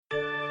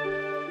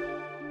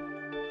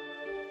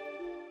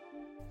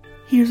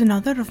Here's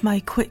another of my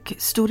quick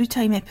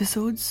storytime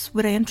episodes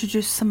where I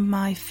introduce some of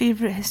my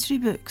favourite history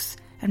books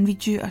and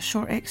read you a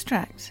short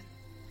extract.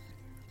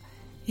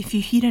 If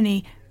you hear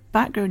any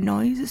background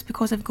noise, it's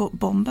because I've got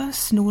Bomba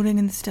snoring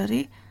in the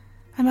study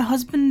and my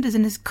husband is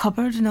in his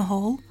cupboard in the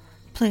hall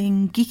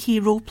playing geeky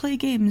roleplay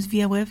games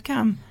via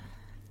webcam.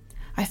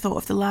 I thought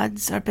if the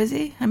lads are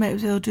busy, I might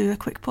as well do a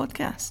quick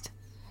podcast.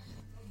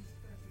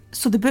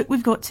 So the book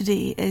we've got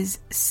today is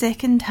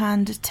Second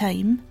Hand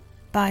Time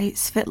by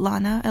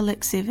Svetlana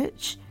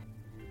Alexievich,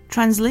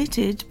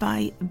 translated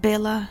by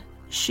Bella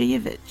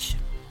Sheyevich.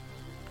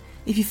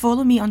 If you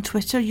follow me on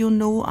Twitter, you'll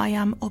know I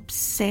am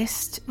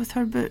obsessed with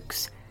her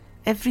books.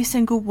 Every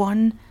single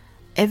one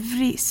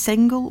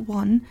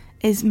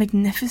is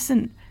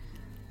magnificent.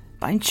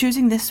 But I'm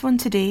choosing this one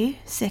today,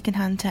 Second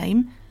Hand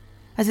Time,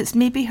 as it's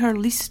maybe her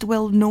least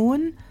well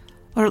known,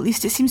 or at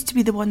least it seems to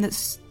be the one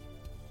that's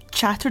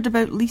chattered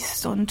about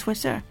least on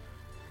Twitter.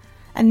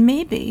 And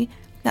maybe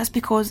that's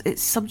because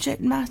its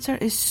subject matter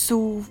is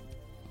so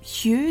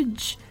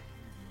huge.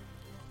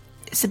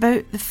 It's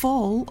about the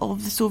fall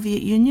of the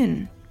Soviet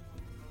Union,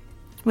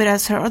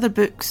 whereas her other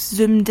books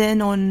zoomed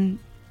in on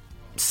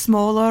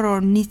smaller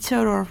or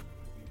neater or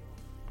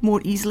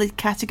more easily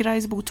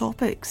categorisable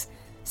topics,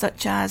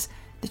 such as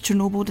the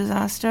Chernobyl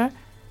disaster,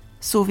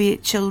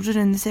 Soviet children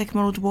in the Second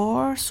World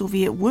War,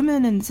 Soviet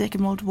women in the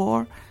Second World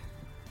War,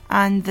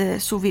 and the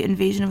Soviet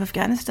invasion of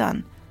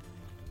Afghanistan.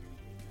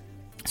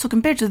 So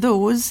compared to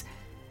those,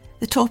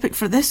 the topic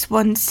for this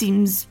one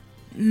seems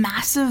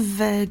massive,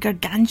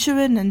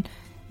 gargantuan, and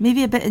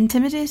maybe a bit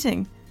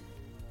intimidating.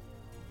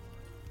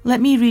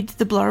 Let me read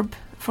the blurb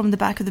from the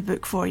back of the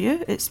book for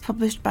you. It's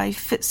published by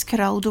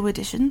Fitzcarraldo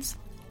Editions.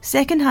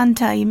 Second Hand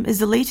Time is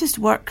the latest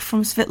work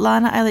from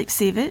Svetlana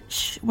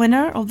Alexievich,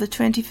 winner of the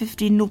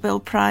 2015 Nobel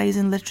Prize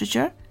in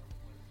Literature.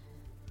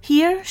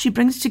 Here, she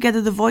brings together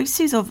the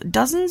voices of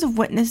dozens of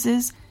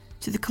witnesses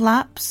to the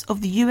collapse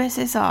of the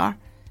USSR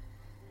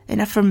in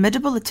a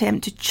formidable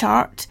attempt to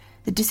chart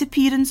the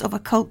disappearance of a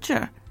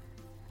culture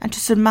and to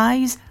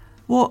surmise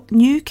what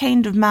new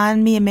kind of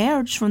man may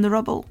emerge from the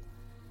rubble.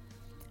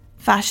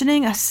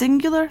 Fashioning a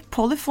singular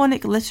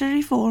polyphonic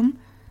literary form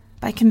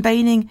by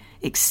combining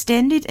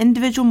extended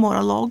individual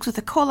monologues with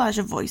a collage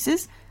of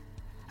voices,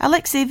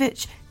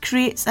 Alexievich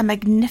creates a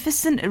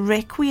magnificent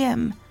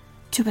requiem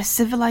to a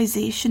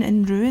civilization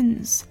in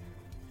ruins.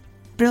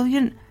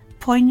 Brilliant,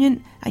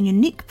 poignant and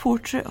unique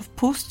portrait of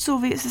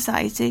post-Soviet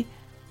society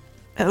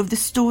out of the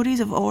stories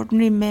of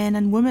ordinary men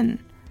and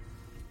women.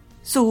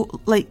 So,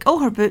 like all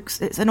her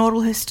books, it's an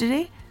oral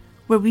history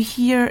where we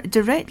hear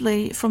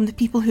directly from the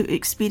people who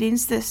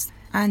experienced this,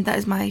 and that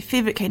is my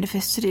favourite kind of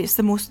history. It's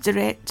the most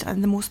direct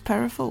and the most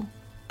powerful.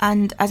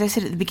 And as I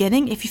said at the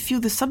beginning, if you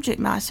feel the subject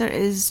matter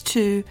is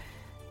too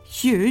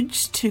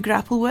huge to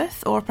grapple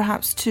with, or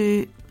perhaps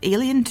too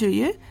alien to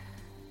you,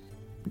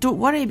 don't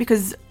worry,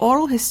 because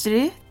oral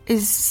history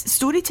is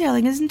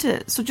storytelling, isn't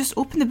it? So just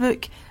open the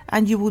book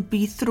and you will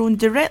be thrown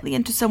directly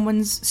into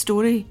someone's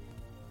story.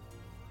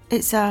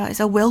 It's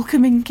a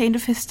welcoming kind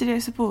of history, I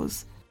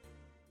suppose.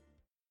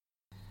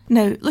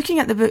 Now, looking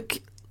at the book,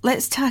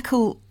 let's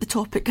tackle the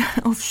topic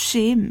of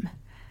shame.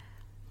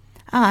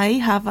 I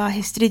have a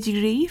history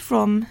degree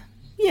from,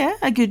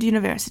 a good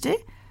university.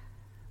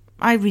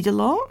 I read a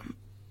lot.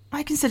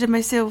 I consider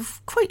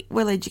myself quite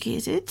well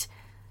educated.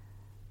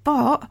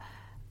 But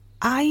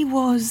I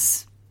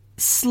was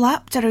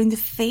slapped around the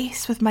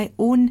face with my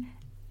own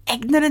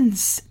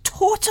ignorance,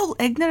 total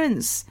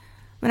ignorance,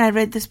 when I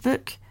read this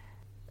book.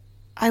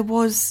 I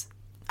was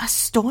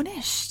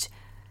astonished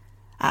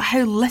at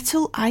how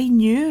little I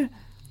knew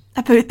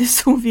about the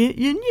Soviet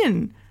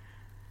Union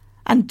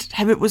and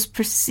how it was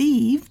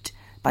perceived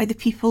by the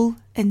people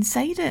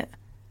inside it.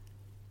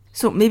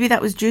 So maybe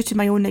that was due to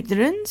my own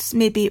ignorance,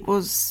 maybe it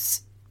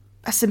was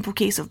a simple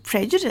case of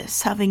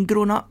prejudice, having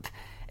grown up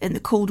in the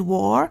Cold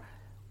War,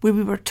 where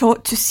we were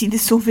taught to see the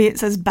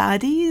Soviets as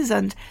baddies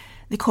and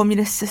the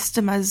communist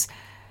system as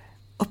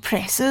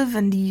oppressive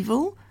and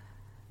evil.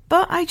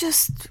 But I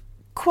just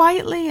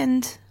quietly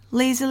and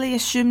lazily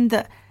assumed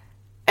that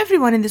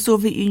everyone in the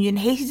Soviet Union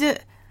hated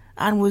it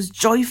and was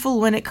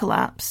joyful when it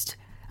collapsed,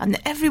 and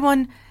that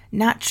everyone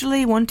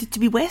naturally wanted to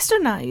be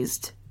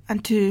westernised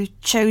and to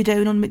chow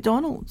down on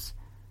McDonald's.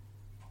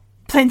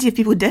 Plenty of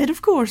people did,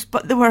 of course,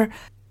 but there were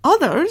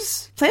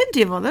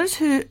plenty of others,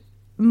 who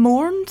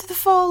mourned the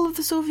fall of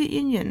the Soviet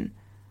Union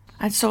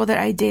and saw their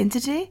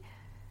identity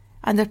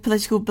and their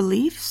political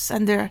beliefs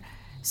and their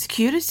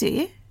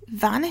security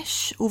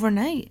vanish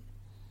overnight.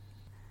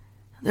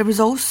 There was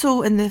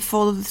also, in the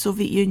fall of the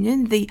Soviet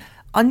Union, the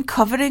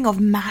uncovering of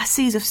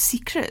masses of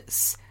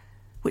secrets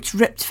which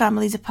ripped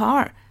families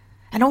apart,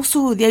 and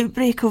also the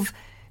outbreak of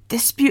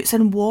disputes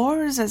and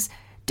wars as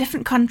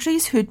different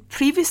countries who'd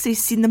previously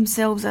seen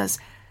themselves as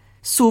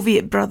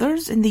Soviet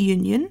brothers in the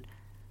Union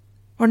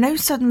were now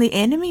suddenly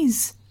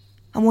enemies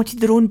and wanted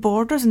their own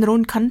borders and their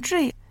own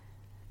country.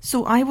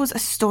 So I was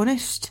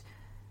astonished,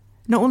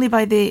 not only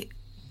by the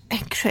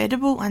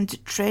incredible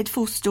and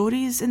dreadful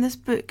stories in this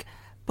book,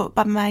 but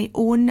by my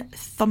own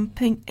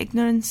thumping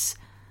ignorance.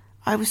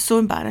 I was so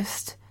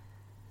embarrassed.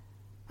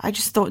 I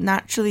just thought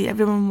naturally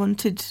everyone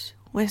wanted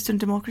Western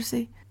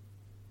democracy.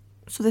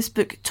 So this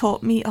book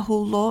taught me a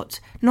whole lot,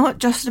 not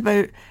just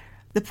about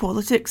the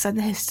politics and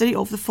the history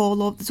of the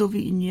fall of the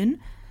Soviet Union,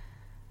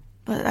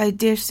 but I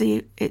dare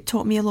say it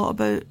taught me a lot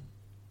about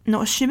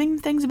not assuming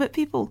things about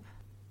people.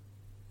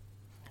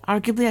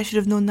 Arguably I should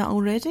have known that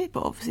already,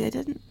 but obviously I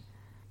didn't.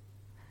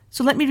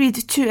 So let me read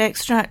 2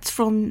 extracts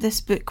from this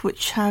book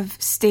which have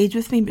stayed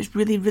with me, which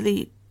really,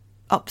 really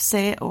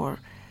upset or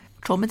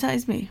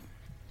traumatised me.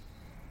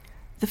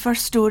 The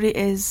first story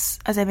is,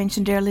 as I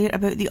mentioned earlier,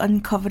 about the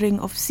uncovering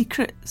of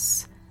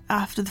secrets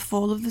after the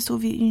fall of the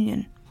Soviet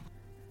Union.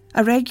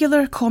 A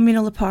regular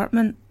communal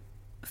apartment.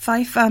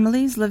 5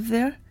 families live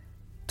there,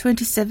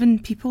 27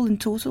 people in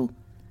total,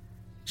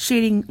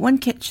 sharing 1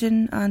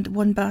 kitchen and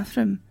 1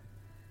 bathroom.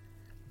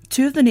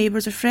 2 of the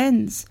neighbours are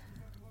friends.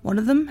 One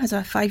of them has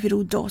a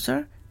 5-year-old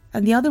daughter,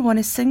 and the other one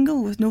is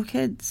single with no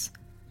kids.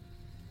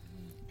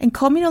 In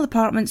communal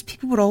apartments,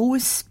 people were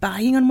always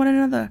spying on one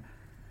another,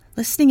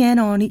 listening in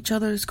on each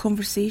other's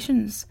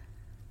conversations.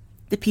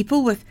 The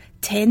people with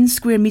 10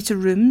 square metre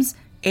rooms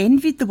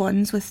envied the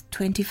ones with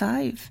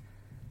 25.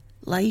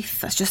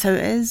 Life, that's just how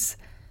it is.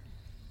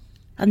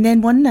 And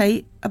then one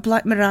night, a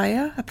Black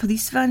Maria, a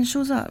police van,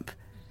 shows up.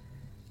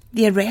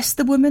 They arrest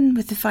the woman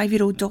with the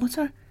 5-year-old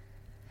daughter.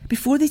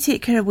 Before they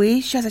take her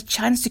away, she has a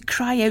chance to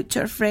cry out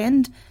to her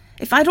friend,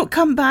 "If I don't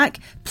come back,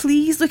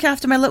 please look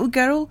after my little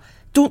girl.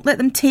 Don't let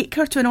them take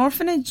her to an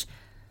orphanage."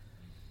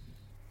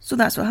 So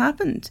that's what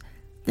happened.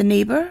 The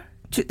neighbour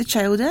took the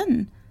child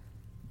in,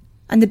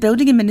 and the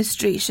building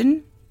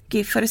administration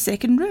gave her a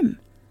second room.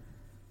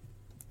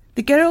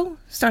 The girl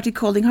started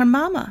calling her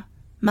Mama,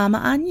 Mama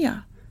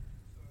Anya.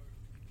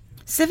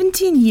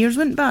 17 years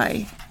went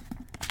by,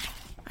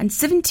 and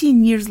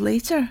 17 years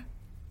later,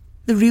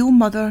 the real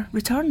mother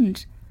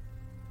returned.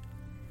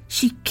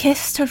 She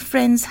kissed her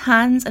friend's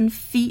hands and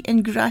feet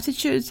in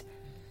gratitude.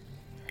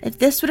 If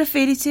this were a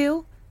fairy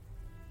tale,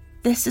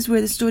 this is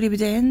where the story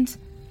would end.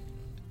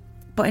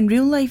 But in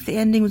real life, the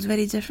ending was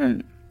very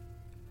different,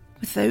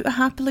 without a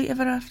happily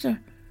ever after.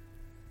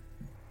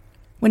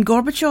 When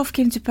Gorbachev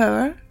came to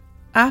power,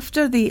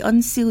 after they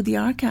unsealed the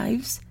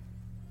archives,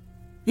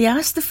 they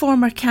asked the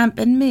former camp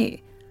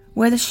inmate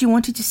whether she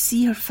wanted to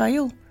see her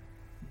file.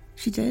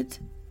 She did.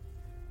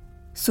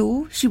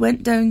 So she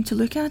went down to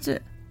look at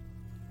it,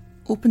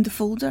 opened the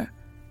folder,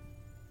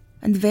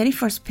 and the very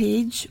first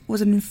page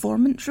was an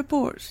informant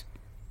report.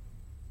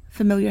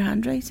 Familiar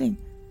handwriting.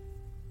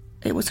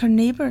 It was her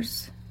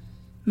neighbour's,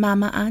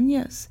 Mama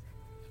Anya's.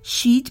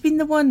 She'd been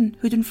the one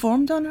who'd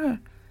informed on her.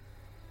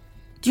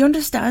 Do you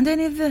understand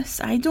any of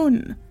this? I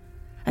don't.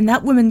 And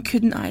that woman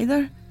couldn't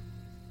either.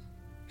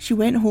 She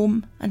went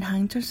home and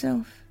hanged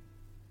herself.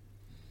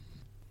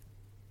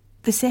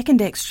 The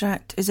second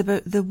extract is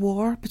about the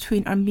war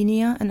between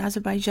Armenia and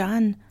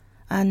Azerbaijan,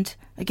 and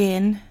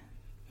again,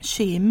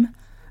 shame,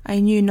 I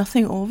knew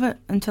nothing of it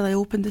until I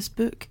opened this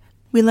book.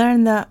 We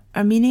learn that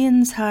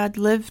Armenians had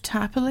lived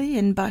happily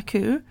in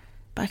Baku,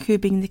 Baku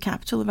being the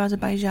capital of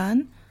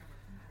Azerbaijan,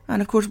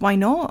 and of course why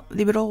not?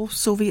 They were all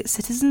Soviet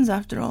citizens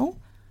after all.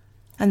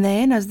 And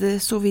then as the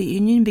Soviet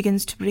Union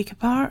begins to break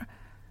apart,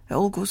 it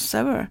all goes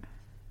sour.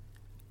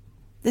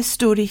 This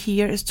story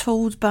here is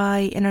told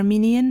by an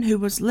Armenian who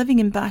was living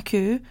in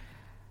Baku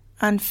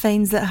and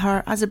finds that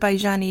her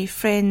Azerbaijani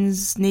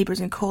friends, neighbours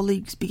and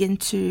colleagues begin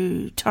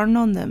to turn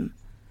on them.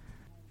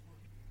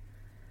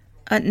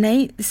 At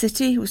night, the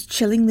city was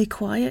chillingly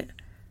quiet.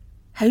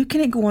 How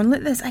can it go on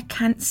like this? I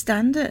can't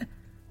stand it.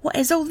 What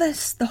is all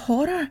this? The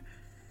horror?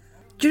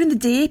 During the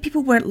day,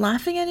 people weren't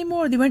laughing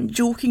anymore. They weren't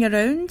joking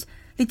around.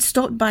 They'd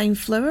stopped buying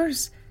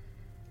flowers.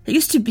 It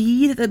used to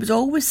be that there was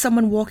always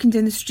someone walking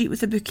down the street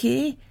with a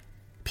bouquet.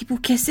 People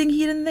kissing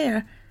here and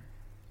there.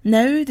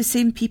 Now the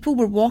same people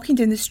were walking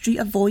down the street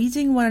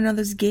avoiding one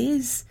another's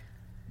gaze.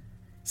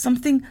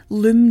 Something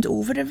loomed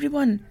over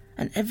everyone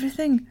and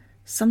everything,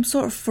 some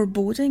sort of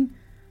foreboding.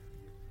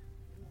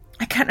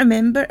 I can't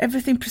remember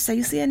everything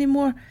precisely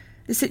anymore.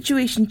 The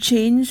situation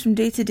changed from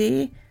day to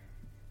day.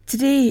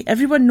 Today,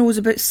 everyone knows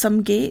about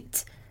some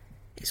gate.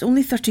 It's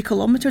only 30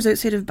 kilometres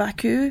outside of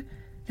Baku.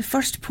 The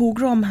first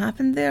pogrom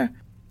happened there.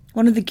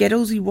 One of the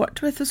girls we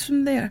worked with was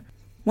from there.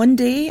 One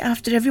day,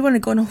 after everyone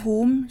had gone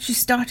home, she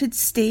started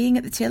staying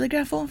at the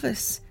telegraph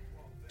office.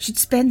 She'd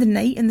spend the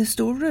night in the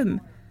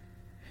storeroom.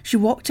 She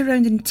walked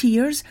around in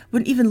tears,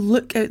 wouldn't even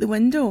look out the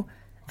window,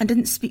 and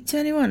didn't speak to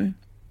anyone.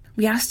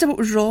 We asked her what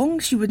was wrong,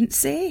 she wouldn't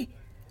say.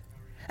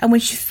 And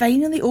when she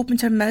finally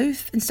opened her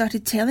mouth and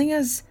started telling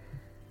us,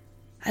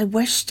 I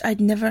wished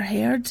I'd never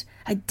heard.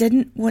 I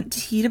didn't want to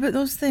hear about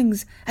those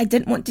things. I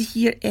didn't want to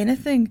hear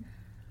anything.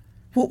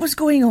 What was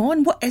going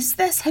on? What is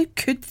this? How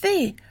could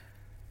they?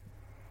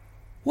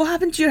 What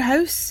happened to your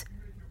house?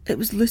 It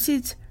was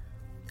looted.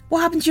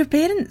 What happened to your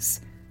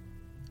parents?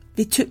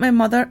 They took my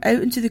mother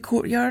out into the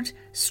courtyard,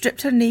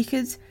 stripped her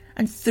naked,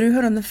 and threw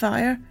her on the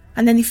fire,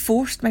 and then they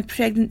forced my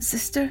pregnant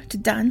sister to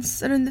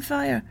dance around the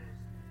fire.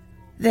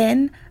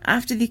 Then,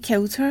 after they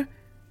killed her,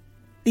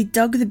 they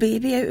dug the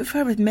baby out of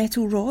her with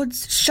metal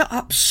rods. Shut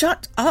up,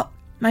 shut up!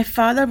 My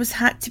father was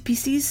hacked to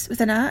pieces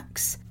with an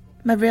axe.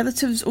 My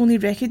relatives only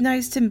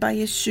recognised him by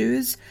his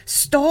shoes.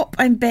 Stop,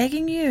 I'm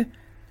begging you.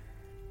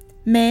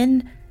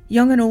 Men,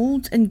 young and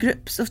old, in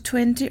groups of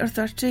 20 or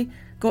 30,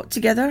 got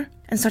together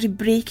and started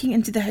breaking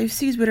into the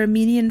houses where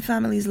Armenian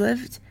families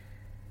lived.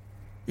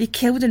 They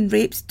killed and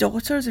raped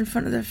daughters in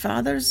front of their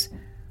fathers,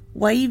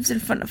 wives in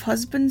front of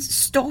husbands.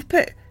 Stop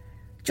it!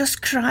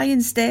 Just cry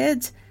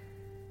instead.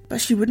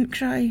 But she wouldn't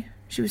cry.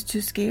 She was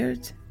too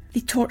scared.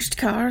 They torched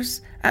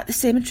cars. At the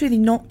cemetery they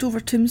knocked over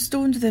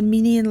tombstones with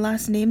Armenian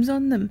last names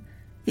on them.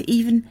 They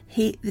even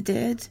hate the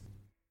dead.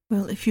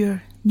 Well, if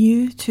you're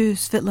new to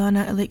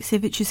Svetlana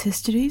Alexievich's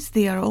histories,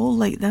 they are all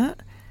like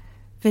that.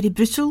 Very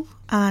brutal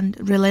and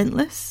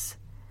relentless.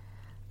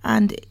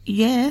 And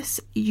yes,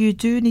 you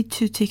do need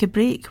to take a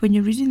break when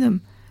you're reading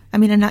them. I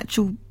mean, an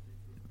actual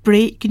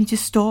break. You need to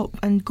stop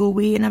and go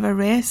away and have a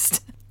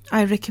rest.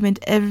 I recommend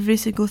every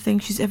single thing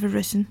she's ever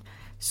written.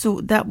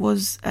 So that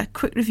was a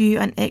quick review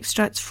and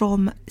extracts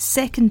from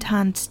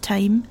Second-Hand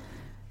Time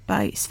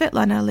by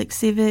Svetlana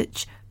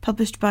Alexievich,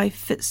 published by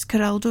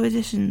Fitzcarraldo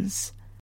Editions.